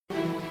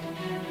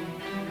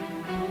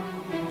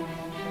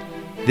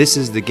This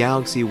is the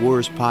Galaxy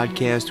Wars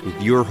podcast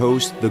with your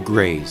host, The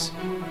Greys.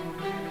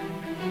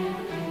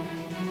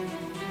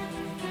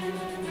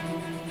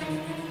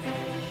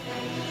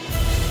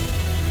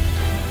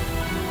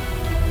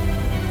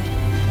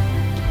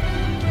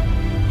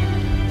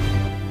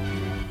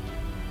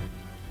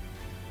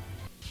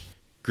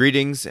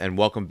 Greetings and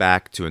welcome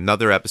back to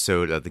another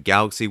episode of the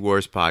Galaxy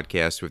Wars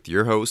podcast with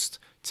your hosts,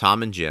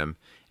 Tom and Jim.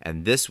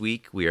 And this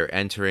week we are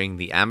entering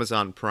the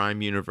Amazon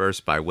Prime universe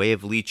by way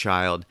of Lee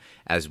Child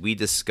as we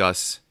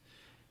discuss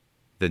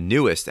the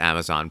newest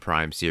Amazon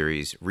Prime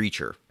series,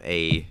 Reacher,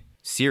 a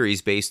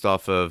series based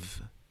off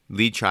of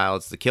Lee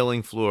Child's The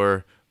Killing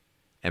Floor,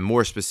 and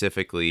more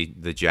specifically,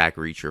 the Jack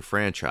Reacher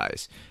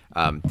franchise.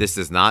 This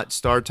does not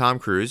star Tom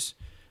Cruise,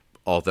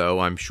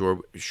 although I'm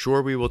sure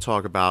we will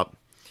talk about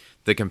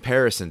the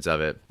comparisons of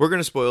it. We're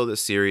going to spoil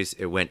this series.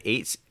 It went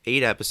eight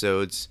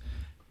episodes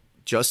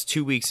just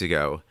 2 weeks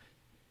ago.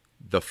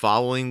 The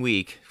following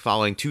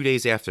 2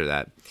 days after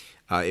that,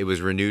 it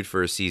was renewed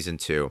for a season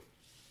 2.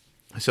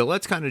 So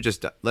let's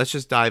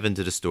just dive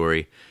into the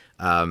story.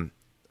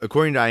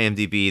 According to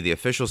IMDb, the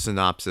official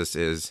synopsis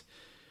is: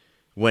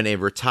 when a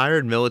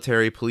retired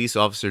military police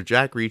officer,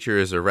 Jack Reacher,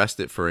 is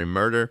arrested for a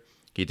murder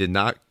he did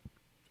not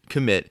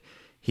commit,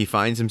 he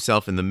finds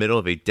himself in the middle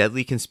of a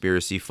deadly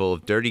conspiracy full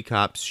of dirty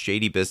cops,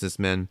 shady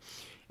businessmen,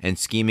 and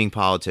scheming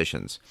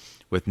politicians.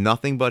 With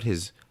nothing but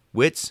his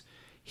wits,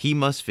 he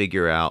must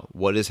figure out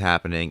what is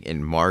happening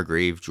in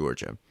Margrave,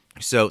 Georgia.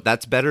 So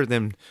that's better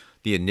than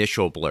the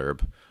initial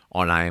blurb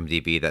on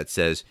IMDb that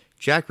says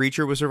Jack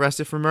Reacher was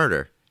arrested for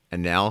murder,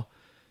 and now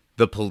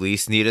the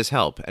police need his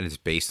help, and it's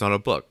based on a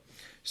book.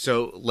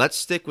 So let's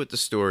stick with the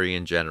story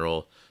in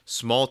general.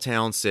 Small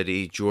town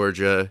city,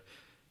 Georgia.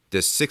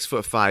 This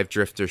 6'5"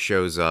 drifter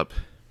shows up,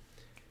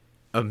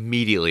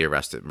 immediately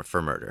arrested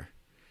for murder.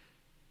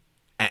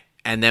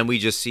 And then we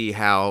just see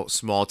how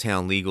small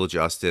town legal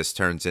justice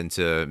turns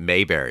into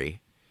Mayberry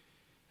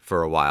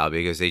for a while,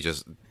 because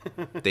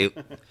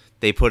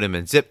they put him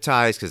in zip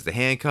ties because the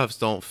handcuffs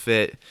don't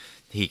fit.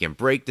 He can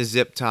break the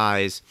zip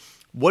ties.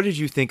 What did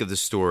you think of the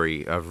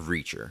story of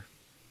Reacher?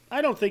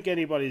 I don't think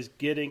anybody's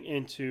getting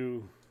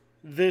into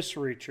this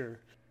Reacher,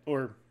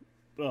 or,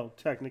 well,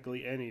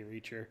 technically any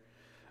Reacher,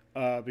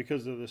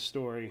 because of the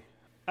story.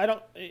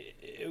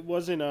 It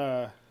wasn't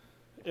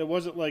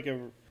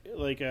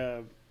like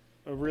a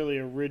really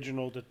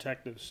original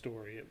detective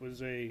story. It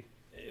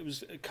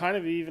was kind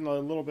of even a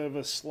little bit of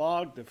a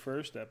slog, the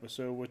first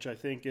episode, which I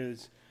think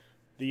is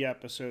the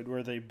episode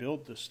where they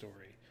build the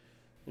story.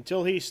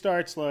 Until he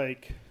starts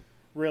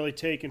really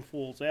taking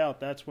fools out,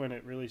 that's when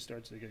it really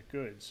starts to get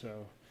good.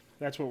 So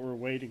that's what we're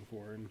waiting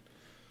for, and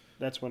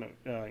that's when it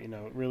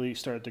really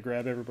started to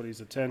grab everybody's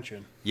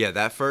attention. Yeah,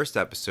 that first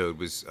episode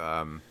was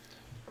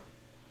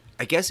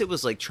I guess it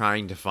was like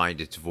trying to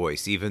find its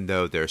voice, even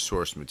though they're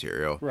source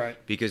material. Right.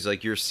 Because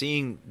you're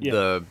seeing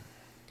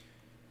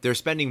they're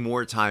spending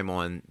more time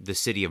on the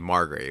city of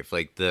Margrave.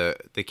 Like the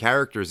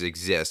characters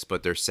exist,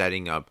 but they're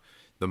setting up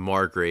the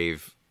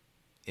Margrave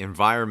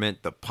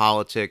environment, the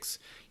politics,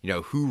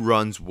 who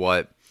runs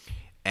what,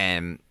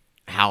 and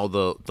how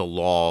the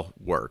law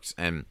works.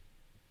 And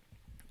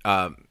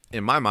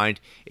in my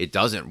mind, it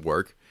doesn't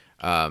work.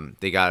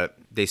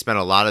 They spent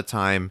a lot of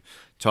time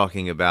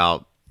talking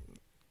about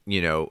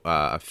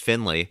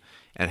Finley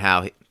and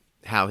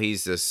how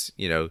he's this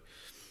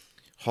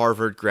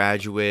Harvard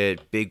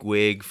graduate,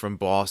 bigwig from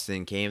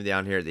Boston, came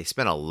down here. They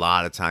spent a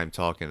lot of time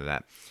talking to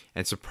that,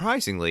 and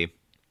surprisingly,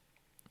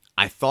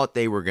 I thought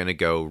they were going to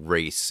go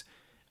race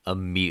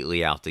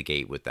immediately out the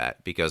gate with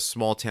that, because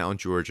small town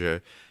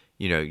Georgia,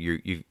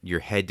 your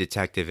head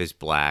detective is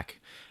black.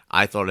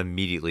 I thought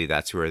immediately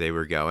that's where they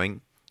were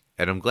going,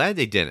 and I'm glad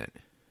they didn't.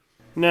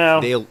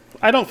 No,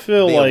 I don't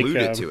feel they like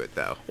alluded to it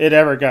though. It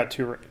ever got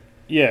too,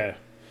 yeah,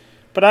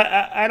 but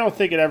I don't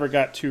think it ever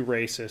got too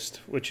racist.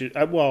 Which is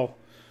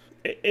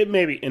it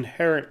may be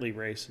inherently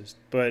racist,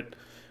 but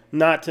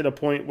not to the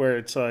point where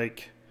it's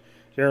like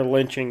they're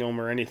lynching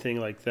them or anything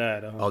like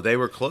that. They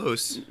were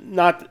close.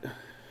 Not,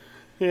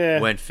 yeah.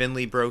 When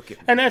Finley broke,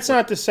 and that's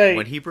not to say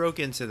when he broke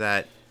into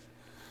that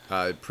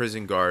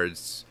prison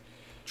guard's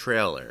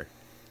trailer,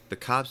 the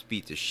cops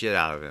beat the shit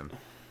out of him,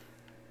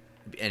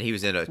 and he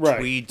was in a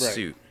tweed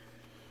suit.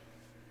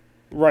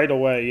 Right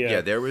away, yeah. Yeah,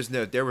 there was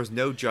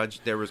no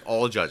judge. There was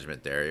all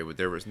judgment there.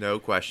 There was no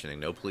questioning,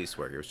 no police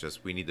work. It was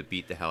just, we need to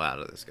beat the hell out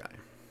of this guy.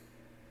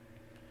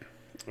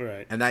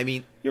 Right. And I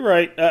mean, you're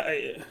right.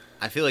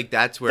 I feel like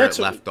that's where it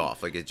left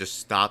off. Like, it just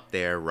stopped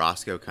there.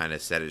 Roscoe kind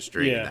of set it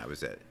straight, and that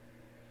was it.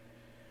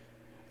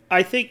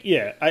 I think,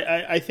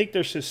 I think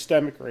there's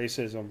systemic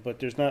racism, but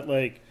there's not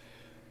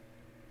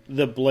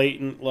the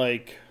blatant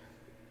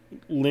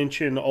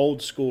lynching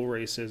old school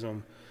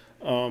racism.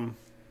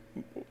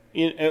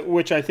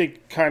 Which I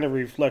think kind of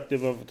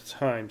reflective of the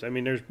times. I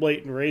mean, there's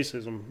blatant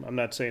racism. I'm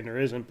not saying there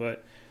isn't,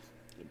 but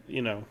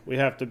we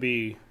have to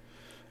be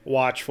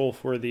watchful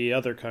for the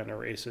other kind of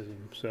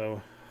racism.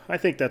 So I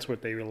think that's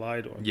what they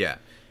relied on. Yeah,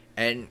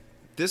 and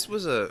this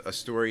was a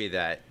story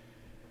that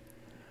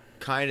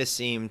kind of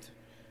seemed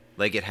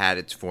like it had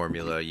its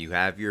formula. You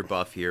have your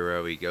buff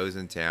hero. He goes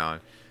in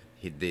town.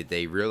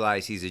 They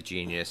realize he's a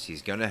genius.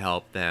 He's gonna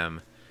help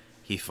them.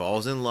 He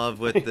falls in love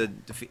with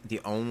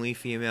the only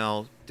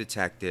female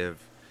detective,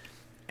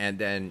 and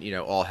then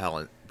all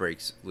hell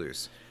breaks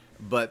loose.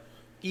 But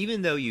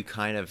even though you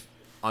kind of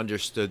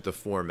understood the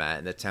format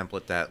and the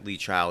template that Lee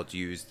Child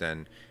used,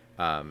 and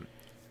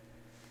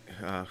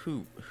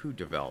who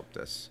developed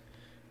this?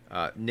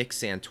 Nick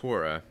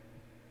Santora,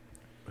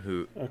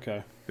 who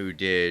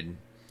did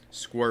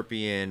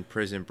Scorpion,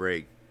 Prison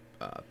Break,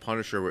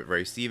 Punisher with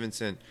Ray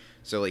Stevenson.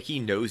 So like he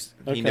knows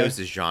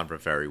this genre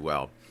very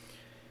well.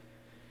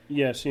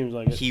 Yeah, seems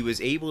like it. He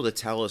was able to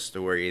tell a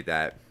story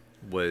that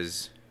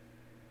was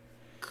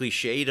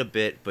cliched a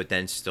bit, but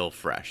then still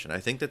fresh, and I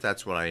think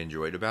that's what I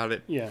enjoyed about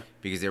it. Yeah,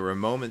 because there were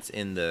moments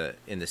in the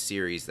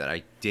series that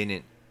I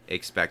didn't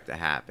expect to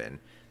happen.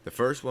 The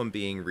first one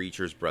being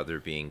Reacher's brother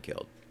being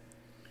killed.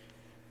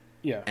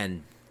 Yeah,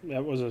 and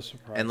that was a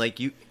surprise. And like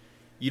you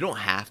don't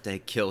have to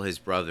kill his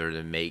brother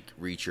to make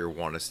Reacher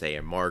want to stay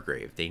in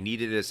Margrave. They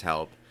needed his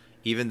help,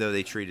 even though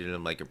they treated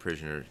him like a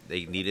prisoner.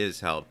 They needed his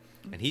help,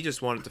 and he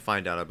just wanted to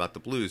find out about the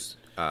blues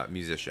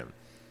musician.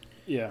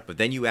 Yeah. But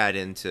then you add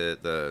into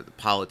the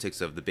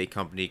politics of the big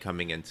company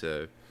coming in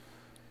to,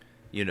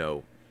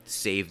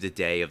 save the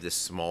day of this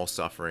small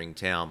suffering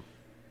town.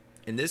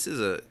 And this is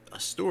a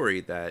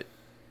story that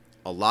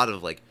a lot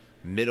of like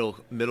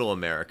middle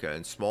America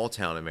and small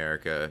town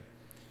America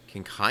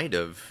can kind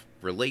of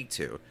relate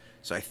to.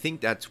 So I think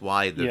that's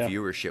why the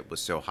viewership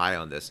was so high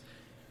on this.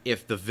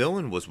 If the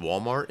villain was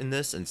Walmart in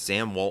this and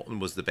Sam Walton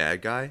was the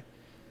bad guy,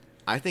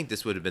 I think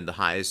this would have been the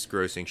highest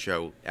grossing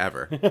show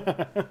ever.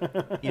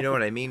 You know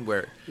what I mean?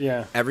 Where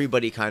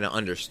everybody kind of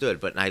understood.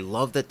 But I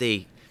love that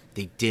they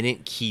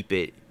didn't keep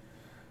it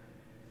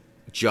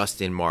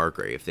just in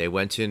Margrave. They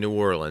went to New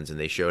Orleans and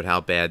they showed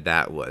how bad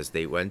that was.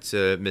 They went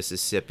to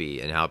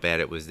Mississippi and how bad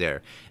it was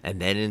there.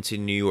 And then into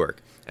New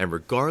York. And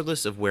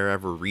regardless of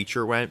wherever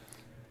Reacher went,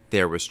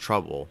 there was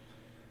trouble.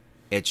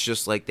 It's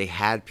just like they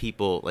had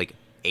people, like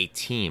a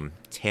team,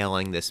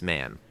 tailing this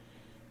man.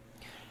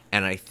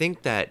 And I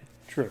think that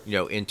True.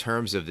 In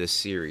terms of this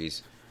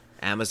series,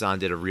 Amazon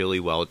did a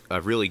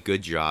really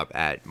good job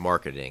at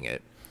marketing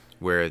it,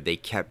 where they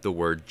kept the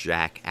word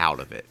Jack out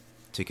of it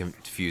to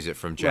confuse it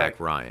from Jack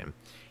Ryan.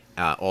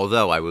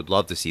 Although I would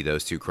love to see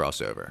those two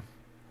crossover.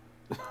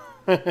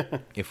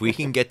 If we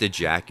can get the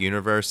Jack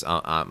universe,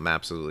 I'm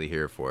absolutely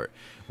here for it.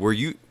 Were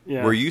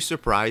you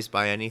surprised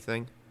by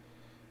anything?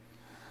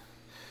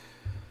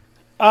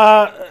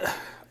 I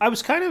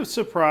was kind of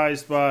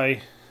surprised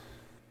by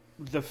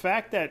the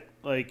fact that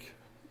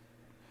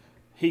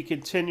he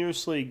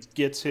continuously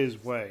gets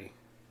his way.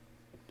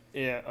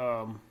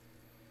 Yeah,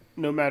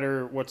 no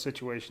matter what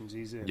situations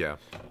he's in. Yeah.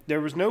 There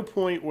was no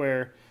point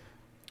where,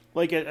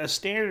 like a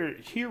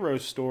standard hero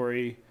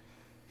story,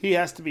 he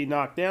has to be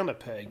knocked down a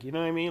peg. You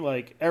know what I mean?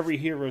 Like every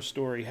hero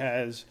story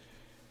has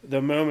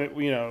the moment,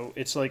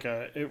 it's like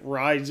it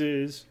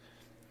rises,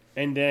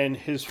 and then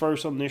his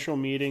first initial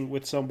meeting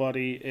with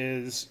somebody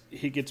is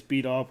he gets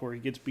beat up or he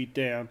gets beat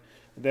down.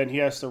 Then he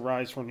has to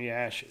rise from the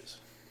ashes.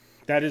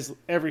 That is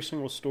every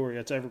single story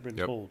that's ever been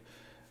told.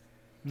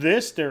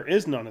 There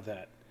is none of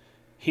that.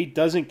 He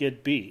doesn't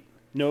get beat.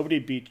 Nobody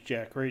beats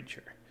Jack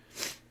Reacher.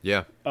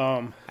 Yeah.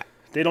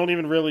 They don't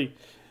even really...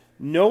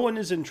 No one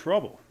is in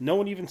trouble. No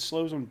one even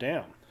slows him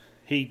down.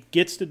 He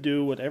gets to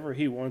do whatever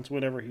he wants,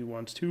 whenever he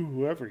wants, to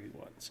whoever he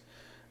wants.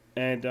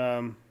 And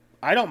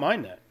I don't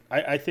mind that.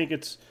 I think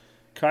it's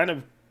kind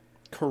of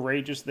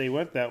courageous they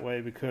went that way,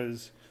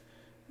 because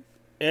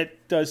it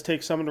does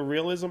take some of the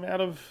realism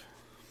out of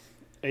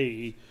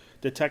a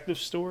detective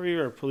story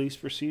or a police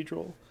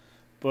procedural.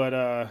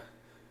 But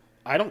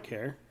I don't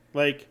care.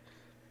 Like,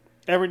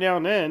 every now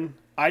and then,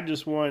 I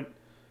just want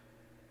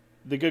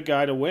the good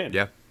guy to win.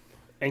 Yeah.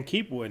 And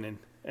keep winning.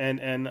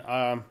 And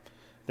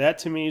that,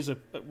 to me,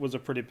 was a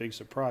pretty big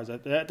surprise.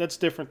 That's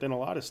different than a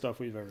lot of stuff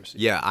we've ever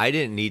seen. Yeah, I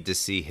didn't need to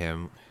see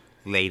him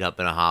laid up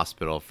in a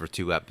hospital for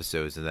 2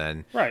 episodes and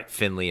then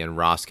Finley and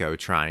Roscoe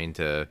trying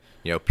to,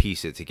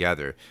 piece it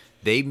together.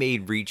 They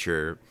made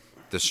Reacher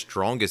the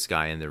strongest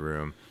guy in the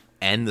room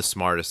and the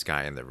smartest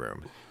guy in the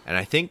room. And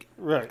I think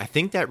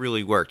that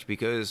really worked,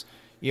 because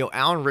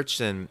Alan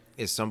Ritchson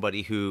is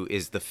somebody who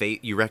is the face.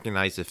 You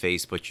recognize the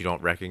face, but you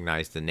don't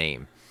recognize the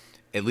name,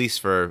 at least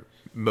for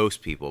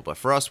most people. But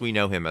for us, we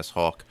know him as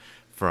Hawk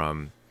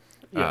from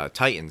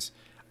Titans.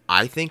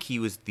 I think he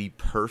was the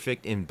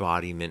perfect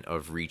embodiment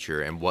of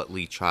Reacher and what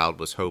Lee Child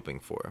was hoping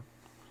for.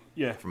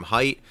 Yeah. From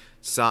height,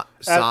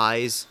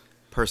 size,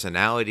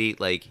 personality,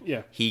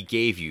 he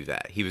gave you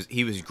that.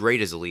 He was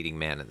great as a leading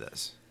man in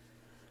this.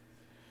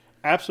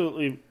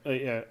 Absolutely,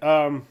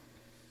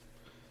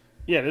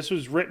 this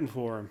was written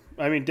for him.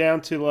 I mean,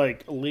 down to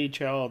Lee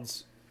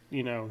Child's,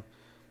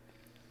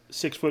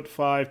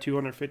 6'5",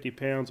 250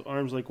 pounds,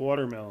 arms like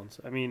watermelons.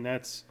 I mean,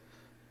 that's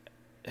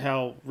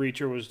how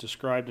Reacher was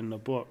described in the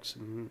books.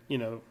 And,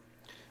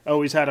 I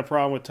always had a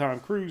problem with Tom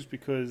Cruise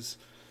because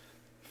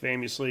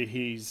famously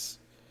he's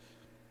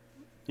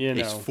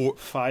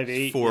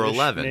 5'8",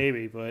 4'11",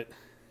 maybe, but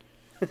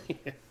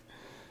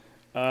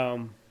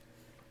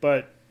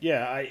But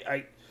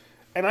yeah,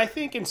 and I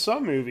think in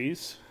some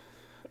movies,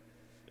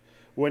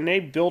 when they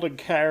build a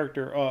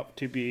character up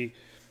to be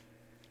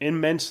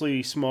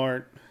immensely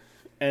smart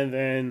and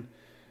then,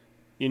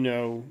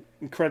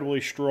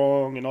 incredibly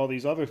strong and all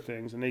these other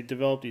things, and they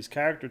develop these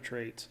character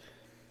traits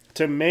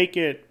to make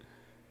it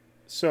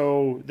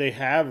so they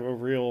have a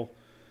real,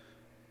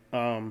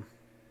 um,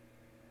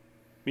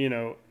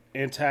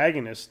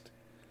 antagonist,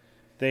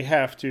 they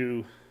have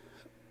to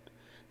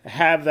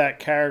have that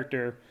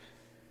character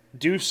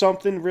do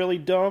something really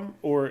dumb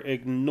or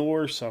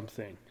ignore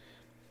something.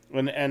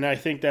 And I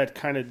think that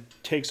kind of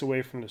takes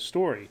away from the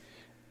story.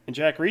 In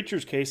Jack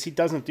Reacher's case, he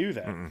doesn't do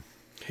that. Mm-mm.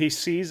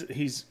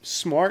 He's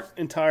smart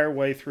entire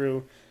way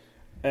through,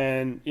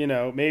 and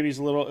maybe he's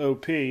a little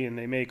OP, and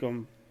they make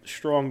him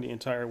strong the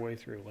entire way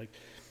through. Like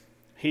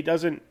he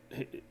doesn't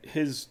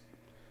his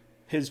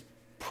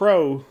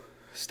pro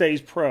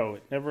stays pro.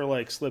 It never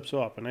like slips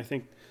up, and I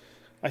think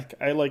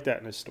I like that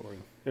in his story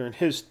or in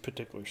his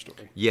particular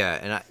story. Yeah,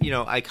 and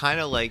I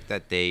kind of like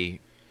that they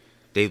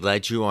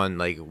led you on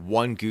like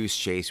one goose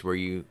chase where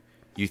you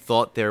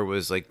thought there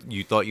was like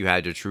you thought you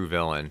had a true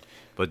villain,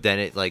 but then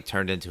it like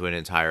turned into an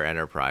entire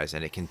enterprise,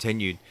 and it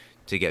continued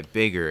to get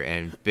bigger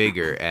and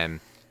bigger, and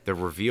the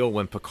reveal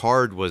when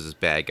Picard was this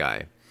bad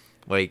guy,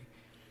 like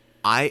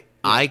I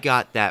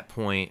got that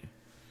point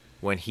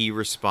when he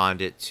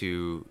responded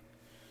to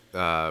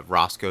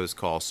Roscoe's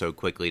call so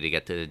quickly to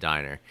get to the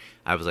diner.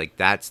 I was like,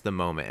 that's the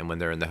moment. And when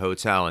they're in the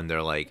hotel and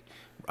they're like,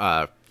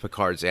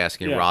 Picard's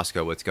asking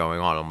Roscoe what's going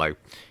on, I'm like,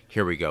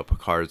 here we go,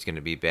 Picard's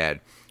gonna be bad.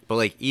 But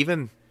like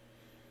even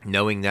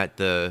knowing that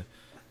the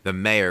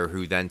mayor,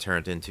 who then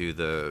turned into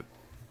the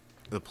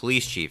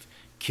police chief,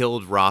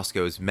 killed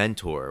Roscoe's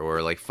mentor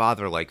or like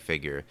father-like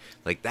figure,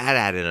 like that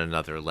added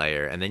another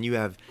layer. And then you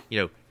have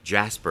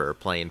Jasper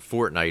playing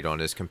Fortnite on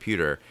his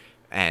computer,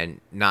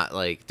 and not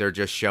like they're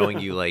just showing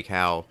you like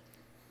how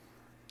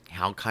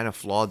kind of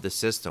flawed the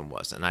system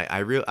was. And I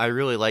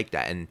really like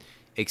that, and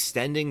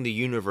extending the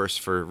universe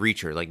for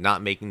Reacher, like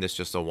not making this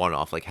just a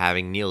one-off, like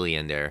having Neely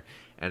in there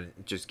and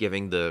just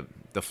giving the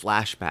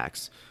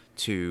flashbacks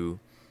to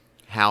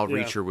how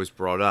Reacher was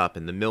brought up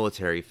in the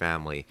military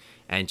family,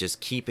 and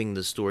just keeping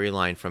the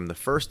storyline from the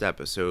first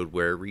episode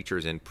where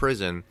Reacher's in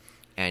prison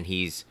and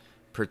he's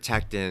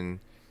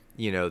protecting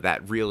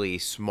that really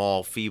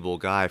small, feeble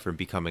guy from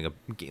becoming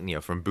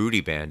from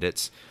booty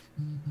bandits,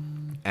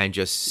 and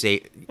just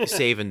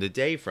saving the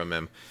day from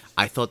him.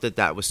 I thought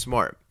that was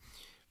smart.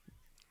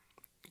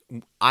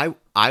 I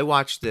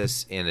watched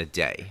this in a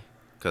day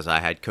because I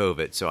had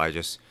COVID, so I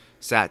just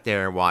sat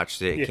there and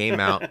watched it. It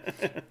came out,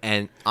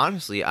 and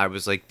honestly, I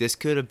was like, this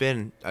could have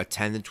been a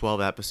 10 to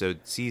 12 episode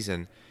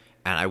season,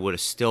 and I would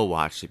have still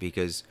watched it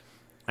because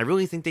I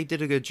really think they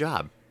did a good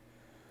job.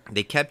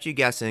 They kept you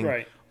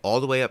guessing all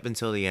the way up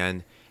until the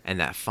end, and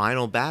that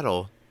final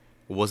battle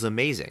was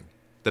amazing.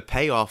 The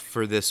payoff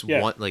for this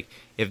one, like,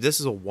 if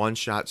this is a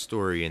one-shot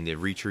story in the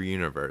Reacher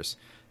universe,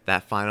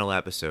 that final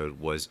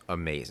episode was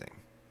amazing.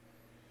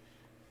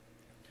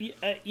 It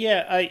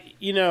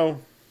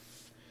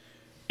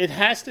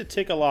has to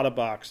tick a lot of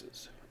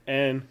boxes,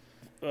 and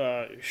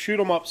shoot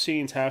 'em up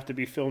scenes have to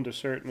be filmed a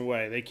certain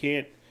way.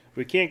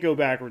 We can't go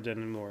backwards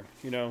anymore.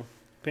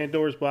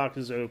 Pandora's box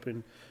is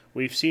open.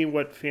 We've seen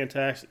what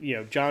fantastic,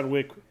 John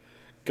Wick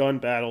gun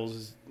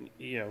battles,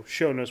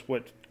 showing us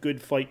what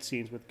good fight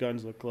scenes with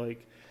guns look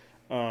like.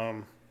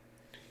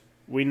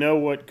 We know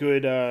what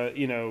good,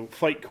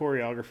 fight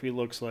choreography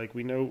looks like.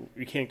 We know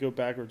we can't go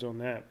backwards on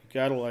that. We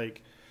gotta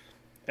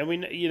and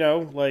we,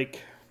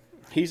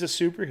 he's a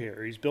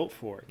superhero. He's built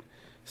for it.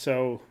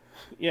 So,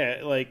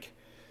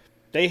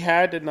 they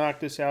had to knock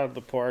this out of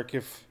the park.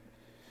 If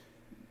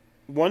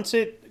once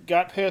it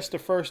got past the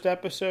first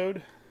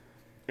episode,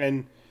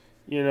 and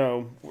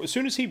as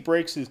soon as he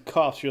breaks his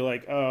cuffs, you're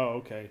like, oh,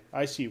 okay,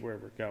 I see where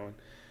we're going,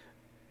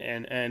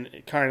 and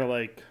it kind of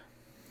like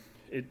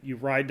you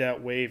ride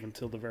that wave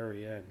until the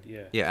very end.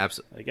 Yeah,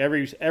 absolutely.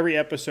 Like every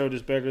episode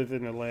is better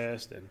than the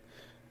last, and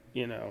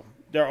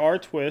there are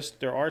twists,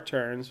 there are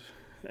turns,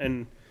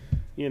 and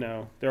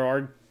there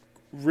are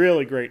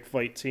really great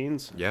fight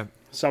scenes. Yeah,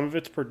 some of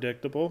it's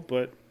predictable,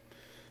 but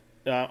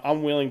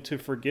I'm willing to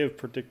forgive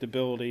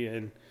predictability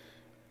and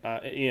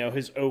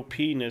his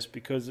OP-ness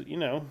because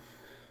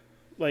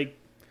like,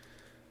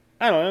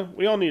 I don't know,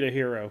 we all need a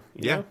hero.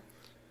 You know?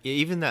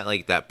 Even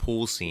that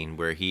pool scene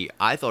where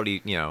I thought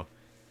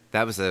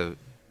that was the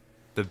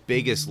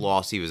biggest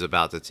loss he was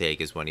about to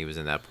take is when he was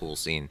in that pool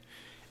scene,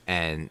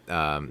 and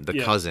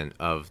the cousin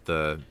of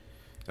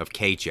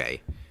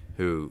KJ,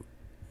 who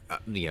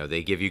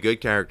they give you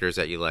good characters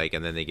that you like,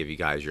 and then they give you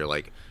guys you're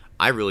like,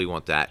 I really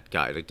want that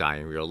guy to die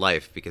in real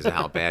life because of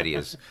how bad he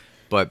is.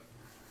 But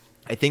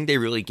I think they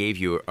really gave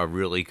you a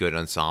really good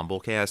ensemble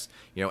cast.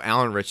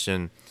 Alan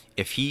Ritchson,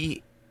 if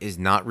he is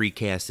not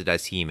recasted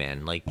as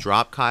He-Man, like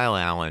drop Kyle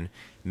Allen,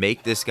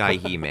 make this guy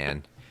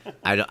He-Man.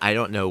 I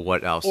don't know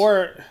what else.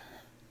 Or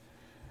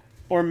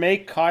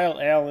make Kyle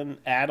Allen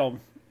Adam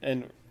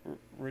and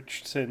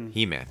Richardson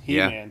He-Man.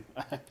 He-Man.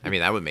 Yeah. I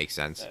mean, that would make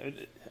sense.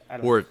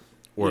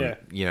 Or,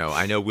 Yeah.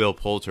 I know Will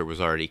Poulter was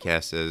already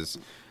cast as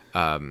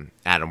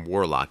Adam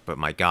Warlock, but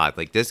my God,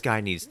 like this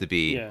guy needs to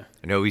be. Yeah.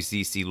 I know he's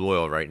DC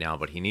loyal right now,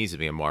 but he needs to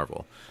be a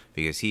Marvel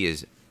because he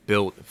is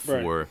built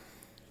Right. for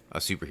a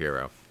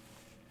superhero,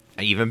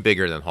 even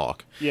bigger than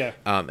Hulk. Yeah.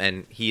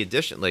 And he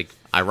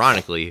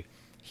ironically,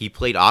 he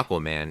played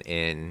Aquaman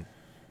in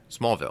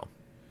Smallville.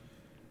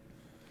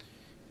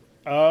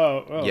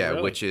 Oh, Yeah,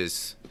 really? which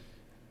is,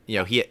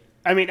 he.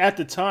 I mean, at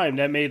the time,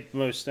 that made the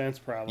most sense,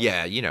 probably.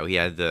 Yeah, he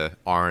had the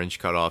orange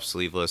cut off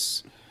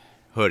sleeveless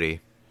hoodie.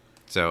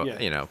 So,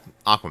 Yeah.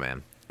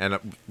 Aquaman.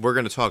 And we're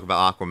going to talk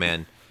about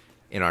Aquaman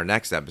in our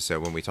next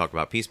episode when we talk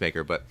about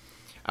Peacemaker. But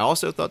I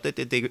also thought that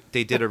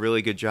they did a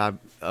really good job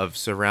of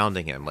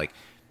surrounding him. Like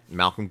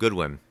Malcolm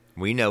Goodwin,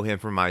 we know him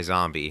from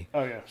iZombie.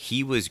 Oh, yeah.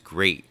 He was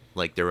great.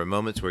 Like there were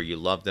moments where you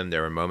loved him.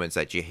 There were moments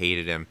that you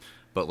hated him.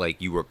 But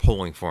like you were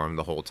pulling for him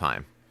the whole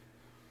time.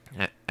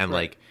 And Right.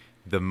 like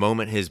the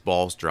moment his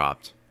balls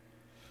dropped,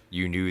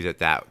 you knew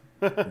that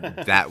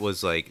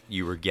was like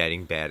you were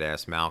getting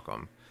badass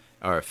Malcolm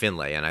or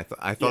Finlay, and I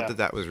thought Yeah.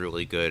 that was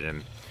really good,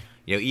 and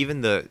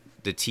even the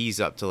tease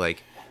up to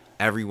like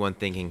everyone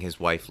thinking his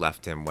wife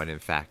left him when in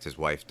fact his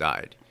wife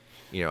died.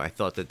 I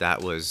thought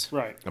that was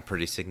Right. a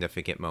pretty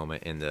significant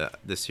moment in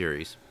the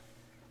series.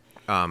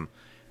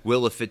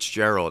 Willa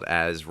Fitzgerald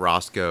as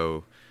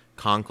Roscoe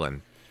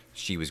Conklin,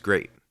 she was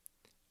great,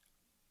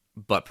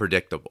 but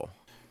predictable.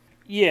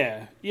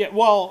 Yeah. Yeah.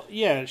 Well,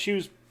 yeah, she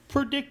was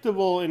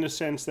predictable in the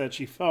sense that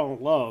she fell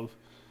in love.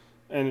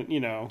 And,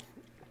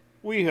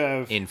 we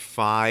have. In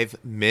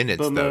 5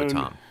 minutes, though, Bemoan.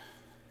 Tom.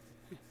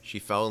 She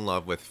fell in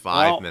love with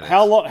How- 5 minutes.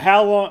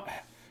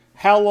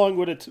 How long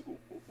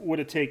would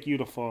it take you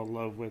to fall in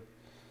love with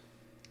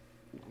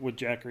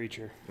Jack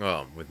Reacher?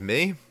 Oh, with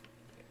me?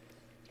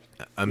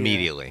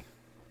 Immediately.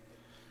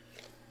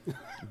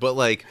 But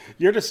like,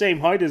 You're the same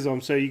height as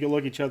him, so you can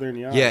look each other in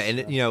the eyes. yeah, and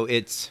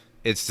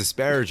it's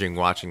disparaging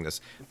watching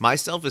this. My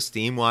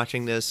self-esteem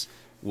watching this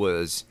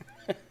was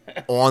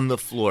on the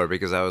floor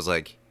because I was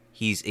like,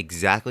 he's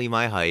exactly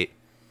my height.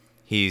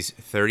 He's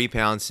 30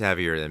 pounds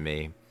heavier than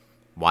me.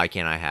 Why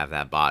can't I have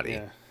that body?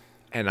 Yeah.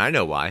 And I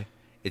know why.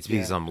 It's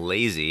because Yeah. I'm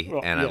lazy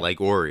Well, and I yeah. like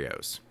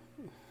Oreos.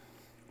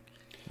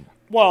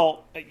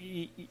 Well,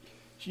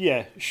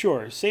 yeah,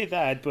 sure, say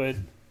that, but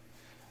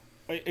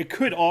it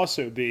could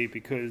also be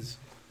because,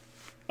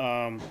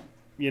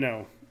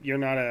 you're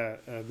not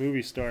a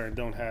movie star and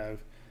don't have,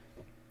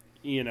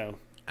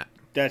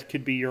 that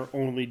could be your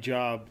only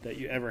job that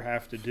you ever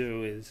have to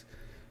do is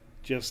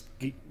just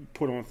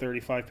put on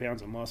 35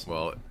 pounds of muscle.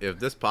 Well, if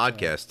this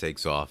podcast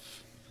takes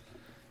off,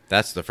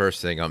 that's the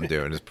first thing I'm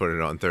doing is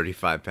putting on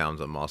 35 pounds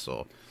of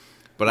muscle.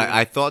 But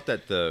I thought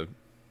that the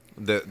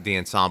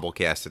ensemble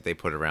cast that they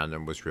put around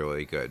him was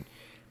really good.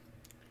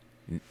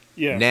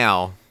 Yeah.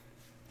 Now,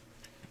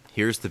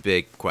 here's the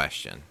big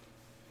question.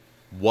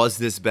 Was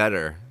this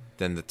better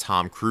than the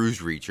Tom Cruise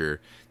Reacher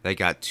that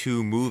got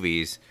 2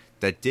 movies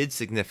that did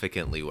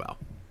significantly well?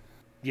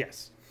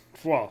 Yes.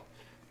 Well,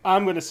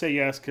 I'm going to say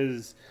yes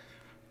because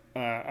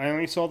I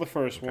only saw the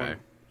first Okay. one.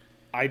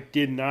 I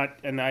did not,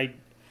 and I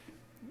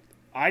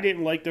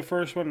didn't like the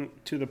first one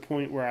to the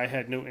point where I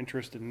had no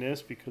interest in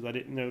this because I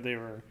didn't know they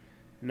were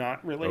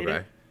not related.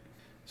 Okay.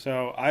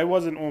 So I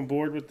wasn't on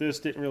board with this.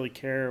 Didn't really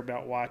care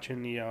about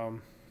watching the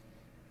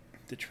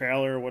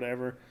trailer or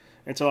whatever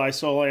until I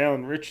saw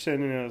Alan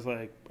Richardson, and I was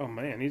like, oh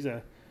man,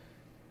 they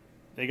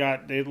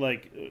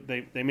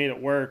made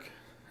it work,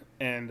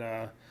 and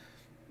that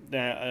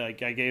I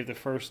gave the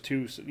first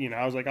 2.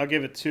 I was like, I'll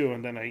give it 2,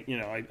 and then I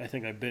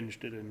think I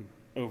binged it in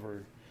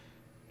over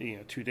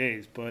 2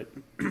 days, but.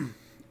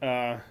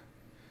 Yeah,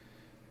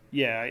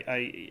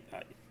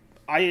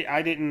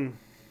 I didn't.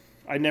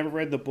 I never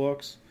read the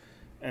books,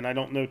 and I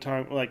don't know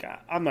Tom. Like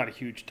I'm not a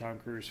huge Tom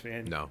Cruise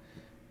fan. No.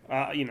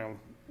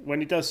 When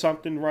he does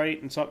something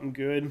right and something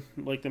good,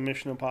 like the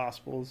Mission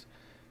Impossibles,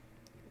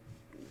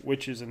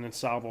 which is an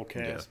ensemble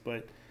cast,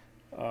 but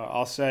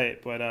I'll say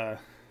it. But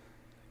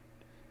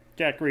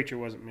Jack Reacher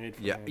wasn't made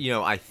for me.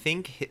 I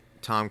think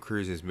Tom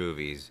Cruise's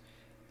movies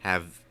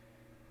have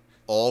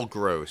all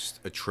grossed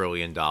 $1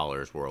 trillion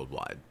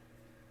worldwide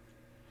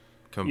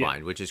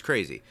combined, which is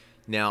crazy.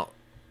 Now,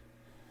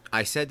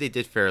 I said they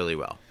did fairly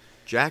well.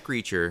 Jack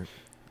Reacher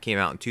came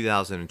out in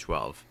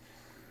 2012.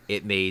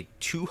 It made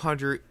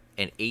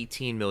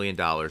 $218 million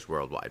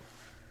worldwide.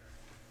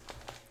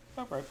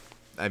 Okay.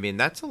 I mean,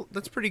 that's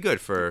pretty good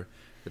for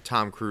the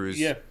Tom Cruise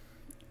Yeah,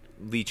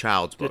 Lee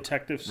Child's book.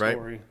 detective right?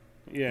 story.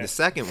 Yeah. The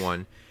second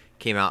one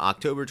came out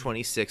October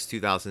 26,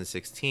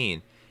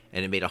 2016,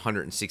 and it made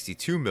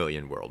 $162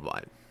 million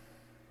worldwide.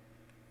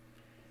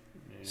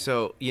 Yeah.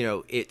 So,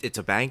 it's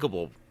a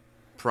bankable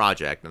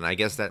project, and I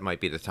guess that might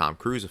be the Tom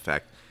Cruise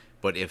effect.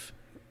 But if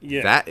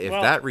that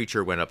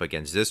Reacher went up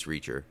against this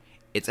Reacher,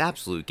 it's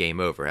absolute game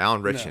over.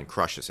 Alan Richardson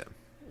crushes him.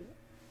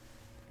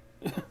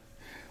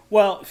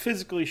 Well,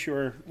 physically,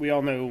 sure. We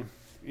all know,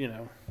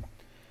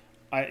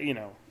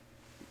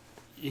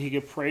 he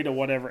could pray to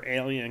whatever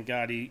alien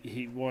god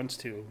he wants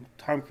to.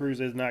 Tom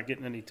Cruise is not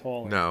getting any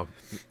taller. No,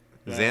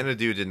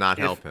 Xanadu did not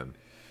help him.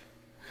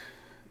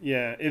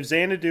 Yeah, if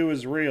Xanadu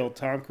was real,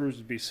 Tom Cruise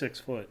would be 6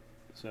 foot.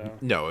 So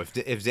No,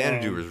 if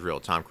Xanadu was real,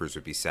 Tom Cruise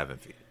would be 7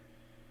 feet.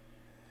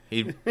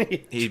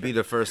 He'd be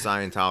the first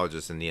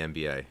Scientologist in the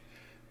NBA.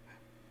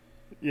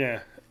 yeah.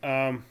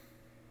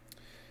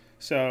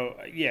 So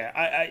yeah,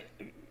 I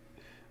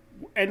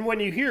and when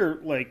you hear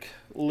like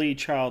Lee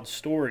Child's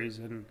stories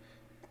and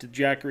the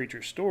Jack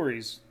Reacher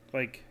stories,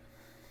 like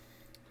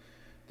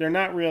they're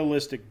not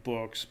realistic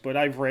books, but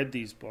I've read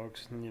these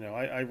books. And,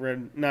 I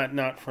read not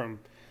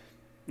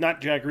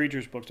Jack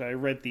Reacher's books. I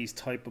read these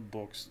type of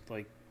books.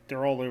 Like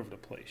they're all over the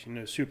place.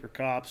 Super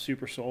cops,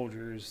 super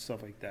soldiers,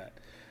 stuff like that.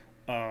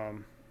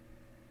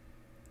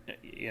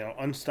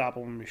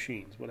 Unstoppable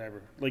machines,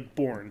 whatever. Like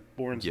Bourne.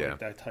 Bourne's like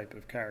that type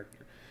of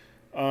character.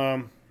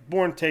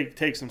 Bourne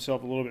takes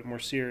himself a little bit more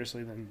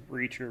seriously than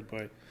Reacher,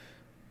 but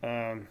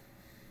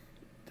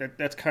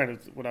that's kind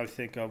of what I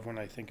think of when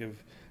I think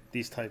of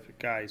these type of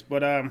guys.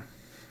 But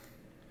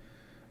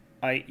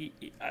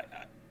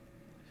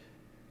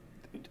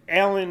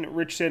Alan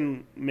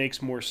Ritchson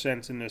makes more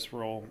sense in this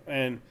role,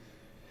 and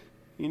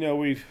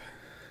we've,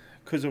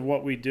 because of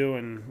what we do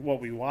and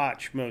what we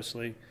watch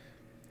mostly,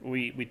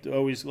 we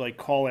always like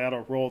call out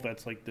a role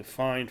that's like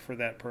defined for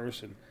that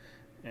person,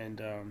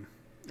 and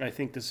I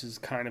think this is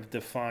kind of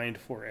defined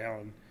for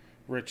Alan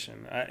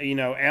Ritchson.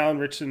 Alan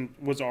Ritchson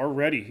was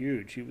already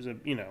huge. He was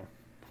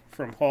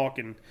from Hawk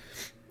and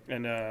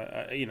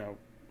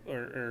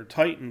or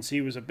Titans. He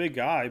was a big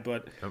guy,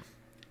 but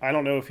I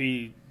don't know if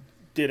he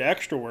did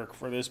extra work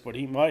for this, but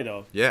he might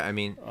have. Yeah, I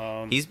mean,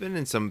 he's been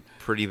in some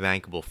pretty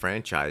bankable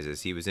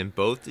franchises. He was in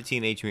both the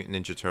Teenage Mutant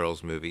Ninja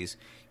Turtles movies.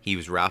 He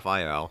was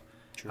Raphael.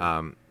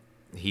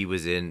 He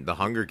was in The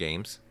Hunger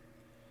Games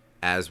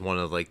as one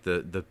of like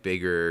the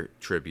bigger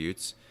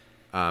tributes.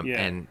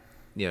 And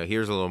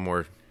here's a little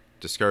more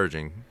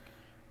discouraging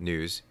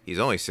news. He's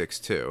only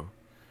 6'2",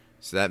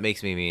 so that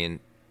makes me mean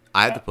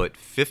I had to put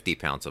 50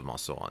 pounds of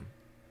muscle on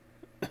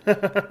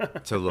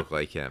to look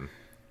like him.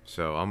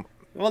 So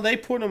Well, they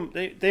put him.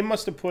 They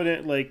must have put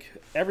it like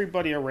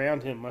everybody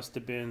around him must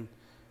have been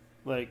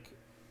like.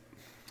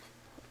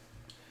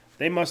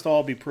 They must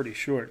all be pretty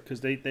short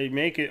because they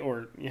make it,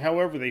 or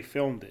however they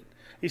filmed it.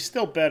 He's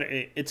still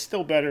better. It's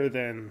still better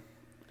than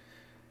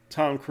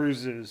Tom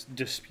Cruise's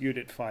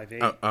disputed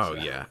 5'8". Oh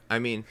yeah. I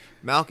mean,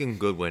 Malcolm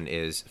Goodwin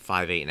is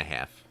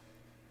 5'8.5".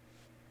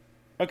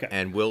 Okay.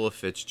 And Willa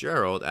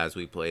Fitzgerald, as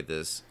we played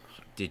this,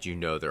 did you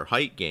know their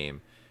height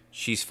game?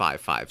 She's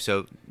 5'5".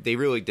 So they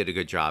really did a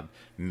good job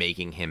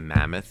making him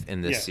mammoth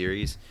in this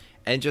series.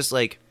 And just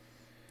like,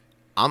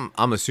 I'm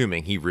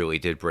assuming he really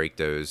did break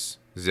those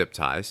zip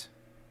ties.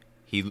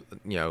 He,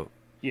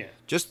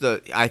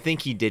 I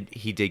think he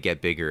did get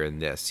bigger in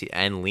this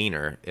and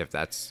leaner, if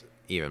that's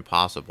even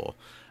possible,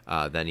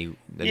 than he was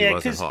in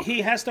Hawk. Because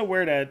he has to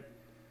wear that,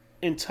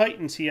 in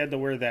Titans he had to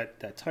wear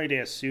that tight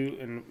ass suit,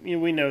 and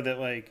we know that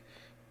like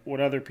what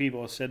other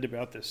people have said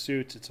about the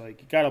suits, it's like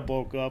you gotta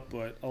bulk up,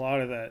 but a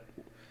lot of that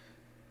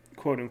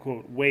quote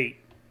unquote weight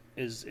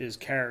is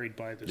carried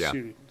by the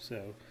suit.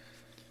 So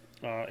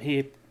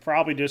he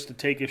probably just to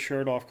take his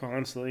shirt off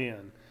constantly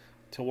and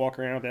to walk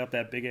around without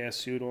that big ass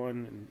suit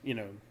on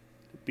and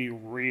be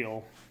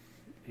real,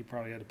 he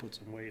probably had to put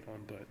some weight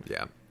on. But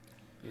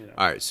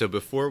all right, so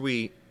before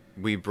we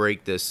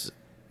break this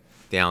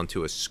down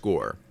to a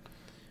score,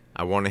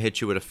 I want to hit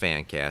you with a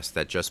fan cast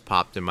that just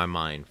popped in my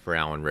mind for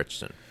Alan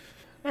Ritchson.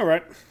 All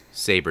right.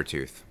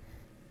 Sabretooth.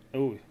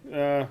 Oh,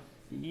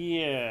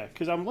 yeah,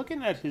 because I'm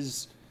looking at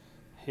his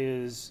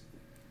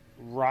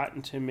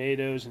Rotten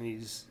Tomatoes, and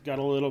he's got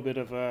a little bit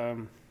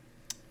of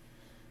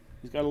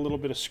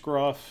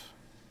scruff,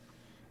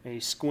 and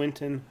he's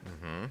squinting.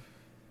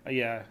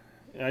 Yeah,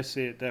 I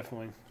see it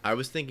definitely. I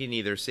was thinking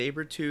either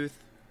Sabretooth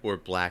or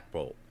Black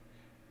Bolt.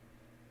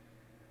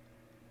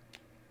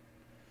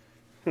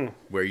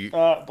 Where you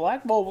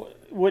Black Bolt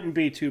wouldn't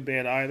be too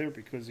bad either,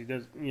 because he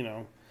does,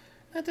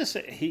 not to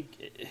say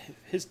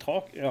his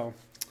talk.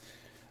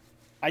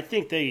 I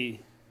think they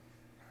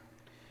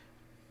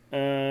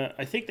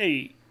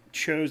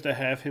chose to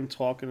have him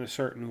talk in a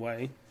certain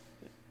way,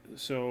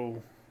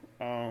 so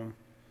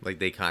like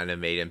they kind of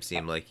made him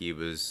seem like he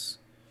was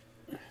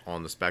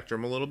on the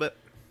spectrum a little bit.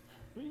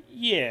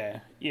 Yeah.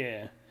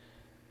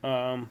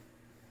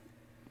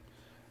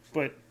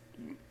 But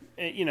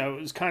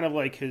it was kind of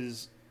like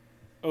his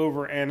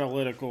over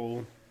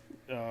analytical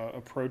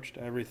approach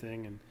to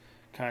everything, and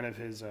kind of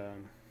his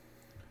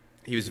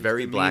he was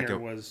very black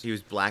he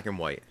was black and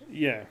white.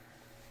 Yeah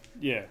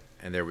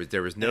And there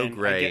was no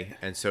gray,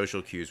 and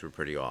social cues were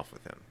pretty off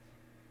with him.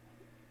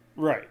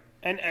 Right.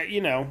 And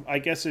I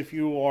guess if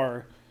you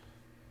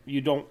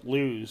don't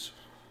lose,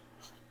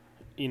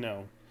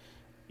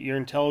 you're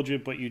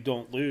intelligent but you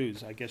don't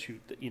lose, I guess you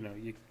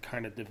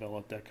kind of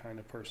develop that kind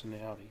of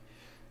personality.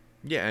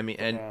 Yeah, I mean,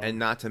 and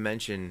not to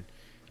mention,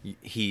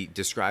 he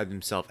described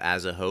himself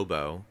as a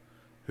hobo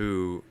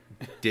who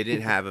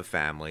didn't have a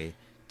family,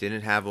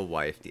 didn't have a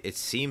wife. It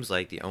seems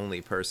like the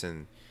only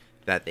person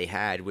that they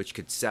had, which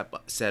could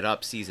set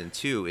up season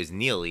 2, is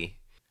Neely.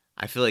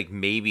 I feel like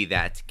maybe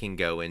that can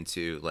go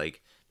into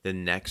like the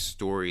next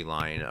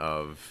storyline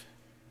of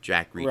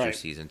Jack Reacher Right.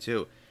 season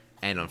 2.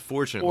 And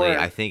unfortunately, Or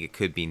I think it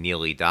could be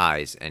Neely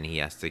dies and he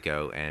has to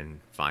go and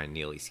find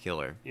Neely's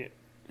killer. yeah,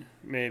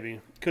 maybe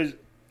because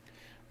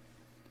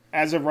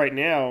as of right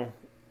now,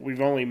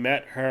 we've only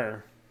met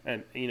her,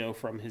 and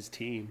from his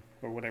team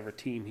or whatever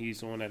team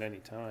he's on at any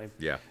time.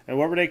 Yeah. And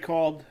what were they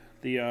called?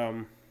 They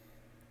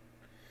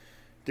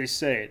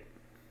say it.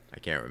 I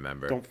can't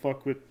remember. Don't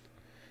fuck with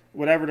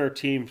whatever their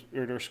team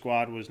or their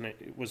squad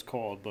was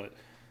called. But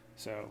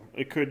so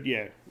it could,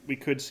 we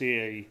could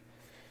see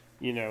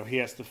he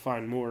has to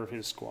find more of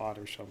his squad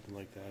or something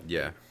like that.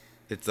 Yeah.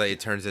 It's like it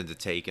turns into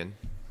Taken.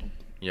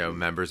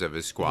 Members of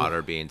his squad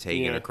are being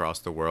taken Yeah. across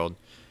the world,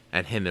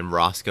 and him and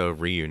Roscoe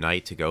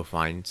reunite to go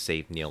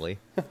save Neely.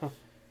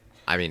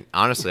 I mean,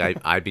 honestly,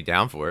 I'd be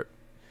down for it.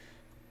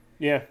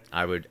 Yeah.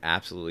 I would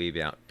absolutely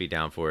be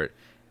down for it.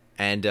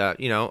 And,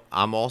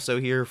 I'm also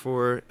here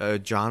for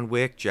John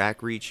Wick,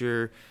 Jack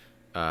Reacher,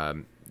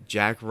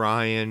 Jack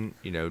Ryan,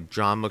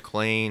 John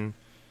McClane.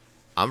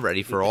 I'm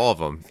ready for all of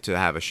them to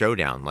have a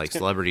showdown, like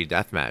Celebrity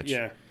Deathmatch.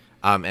 Yeah.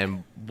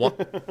 And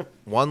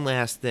one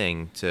last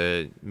thing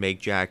to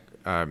make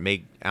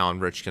make Alan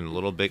Richkin a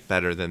little bit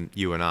better than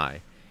you and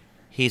I.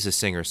 He's a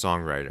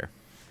singer-songwriter.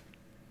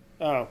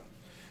 Oh,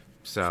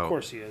 So of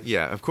course he is.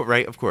 Yeah, of course,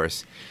 right? Of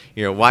course.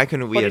 Why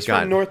couldn't we But have he's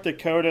gotten? from North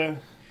Dakota.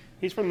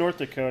 He's from North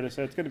Dakota,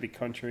 so it's going to be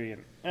country,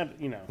 and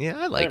Yeah,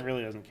 I like. that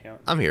really doesn't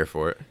count. I'm here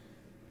for it.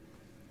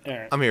 All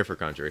right. I'm here for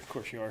country. Of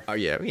course you are. Oh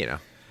yeah.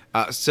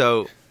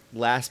 So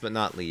last but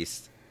not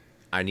least,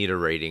 I need a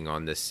rating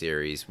on this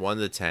series. 1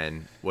 to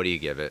 10. What do you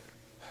give it?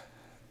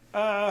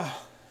 I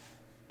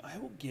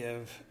will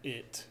give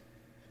it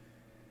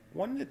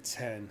 1 to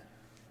 10.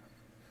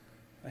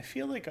 I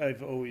feel like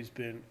I've always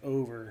been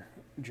over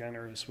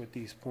generous with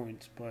these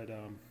points, but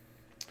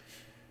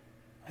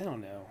I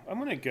don't know. I'm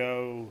gonna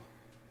go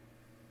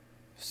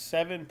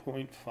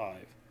 7.5.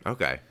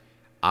 Okay.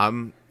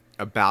 I'm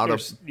about Or a.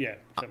 s- yeah,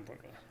 7.5.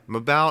 I'm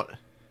about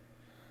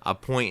a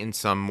point and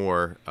some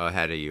more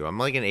ahead of you. I'm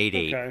like an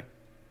 8.8. Okay.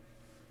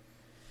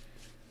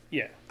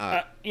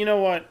 Yeah. You know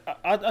what?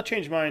 I'll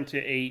change mine to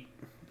 8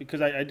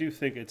 because I do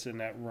think it's in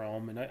that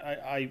realm, and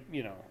I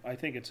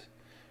think it's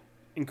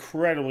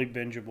incredibly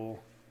bingeable,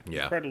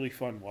 Yeah. incredibly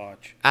fun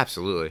watch.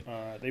 Absolutely.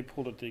 They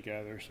pulled it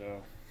together,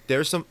 so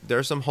There's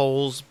some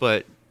holes,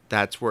 but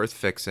that's worth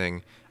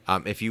fixing.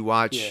 If you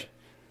watch,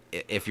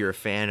 if you're a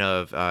fan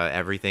of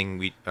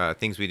everything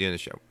things we do in the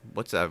show,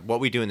 what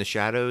we do in the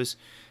shadows,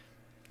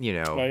 Oh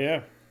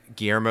yeah,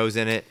 Guillermo's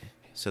in it,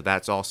 so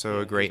that's also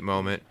a great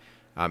moment.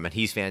 And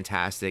he's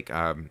fantastic.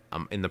 I'm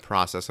in the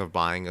process of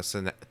buying a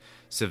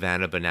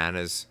Savannah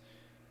Bananas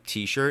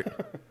T-shirt.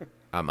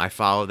 I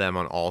follow them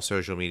on all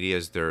social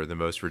medias. They're the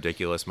most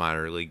ridiculous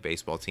minor league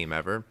baseball team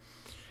ever.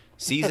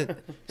 Season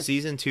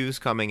 2's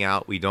coming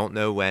out. We don't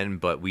know when,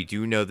 but we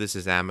do know this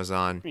is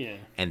Amazon, Yeah.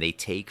 and they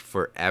take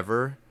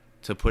forever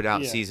to put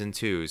out Yeah. season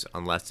 2's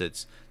unless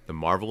it's The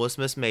Marvelous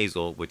Miss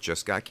Maisel, which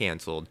just got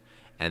canceled,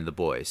 and The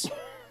Boys.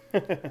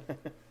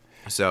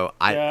 So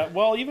yeah.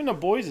 Well, even The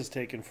Boys is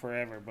taking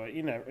forever, but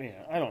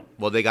I don't.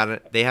 well they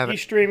have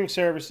These streaming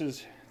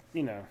services,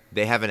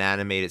 they have an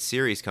animated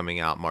series coming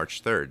out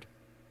March 3rd.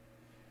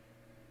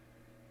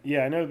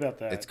 Yeah, I know about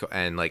that.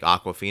 And like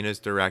Aquafina's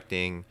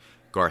directing,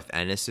 Garth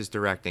Ennis is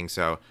directing,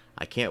 so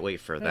I can't wait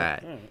for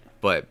that. right.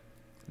 But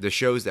the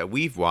shows that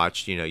we've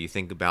watched, you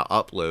think about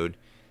Upload,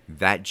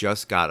 that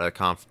just got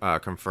a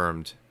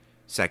confirmed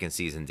second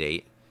season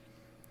date.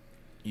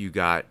 You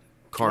got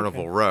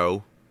Carnival Okay.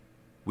 Row.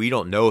 We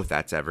don't know if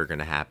that's ever going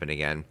to happen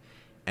again.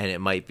 And it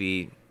might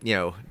be,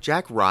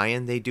 Jack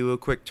Ryan, they do a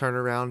quick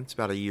turnaround. It's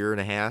about a year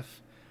and a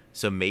half.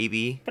 So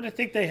maybe. But I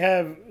think they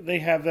have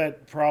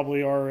that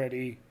probably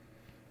already.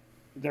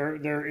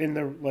 They're in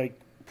the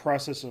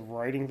process of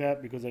writing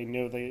that because they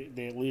know they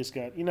at least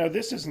got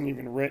this isn't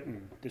even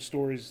written. The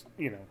story's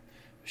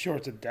sure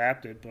it's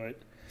adapted, but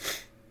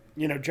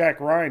Jack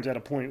Ryan's at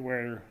a point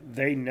where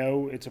they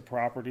know it's a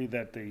property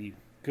that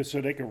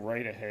so they can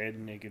write ahead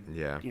and they could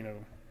Yeah.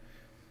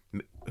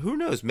 Who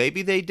knows?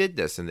 Maybe they did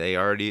this and they're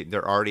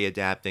already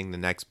adapting the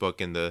next book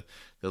in the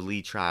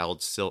Lee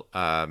Child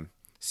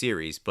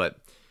series. But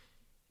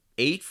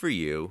 8 for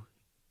you,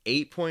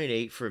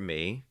 8.8 for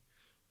me.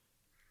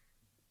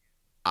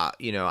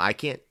 I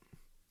can't.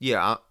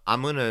 Yeah,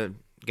 I'm gonna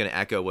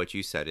echo what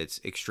you said.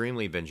 It's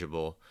extremely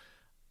bingeable.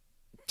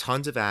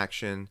 Tons of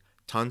action,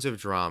 tons of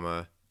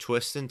drama,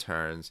 twists and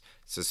turns,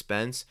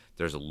 suspense.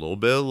 There's a little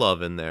bit of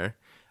love in there,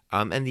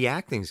 and the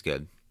acting's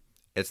good.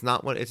 It's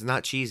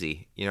not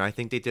cheesy. I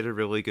think they did a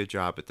really good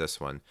job at this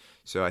one.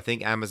 So I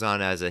think Amazon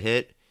has a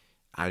hit.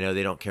 I know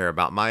they don't care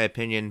about my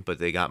opinion, but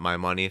they got my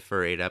money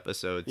for 8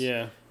 episodes.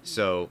 Yeah.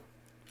 So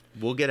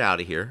we'll get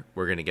out of here.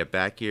 We're going to get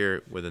back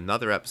here with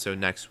another episode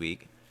next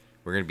week.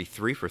 We're going to be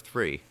 3 for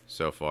 3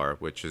 so far,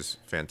 which is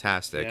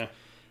fantastic.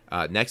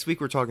 Yeah. Next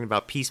week, we're talking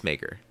about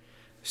Peacemaker.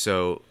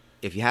 So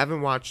if you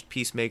haven't watched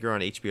Peacemaker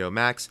on HBO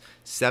Max,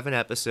 7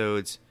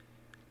 episodes.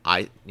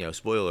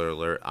 Spoiler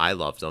alert, I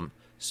loved them.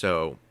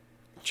 So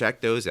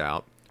check those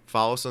out.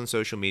 Follow us on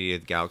social media,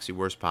 the Galaxy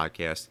Wars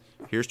Podcast.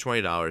 Here's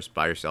 $20.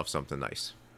 Buy yourself something nice.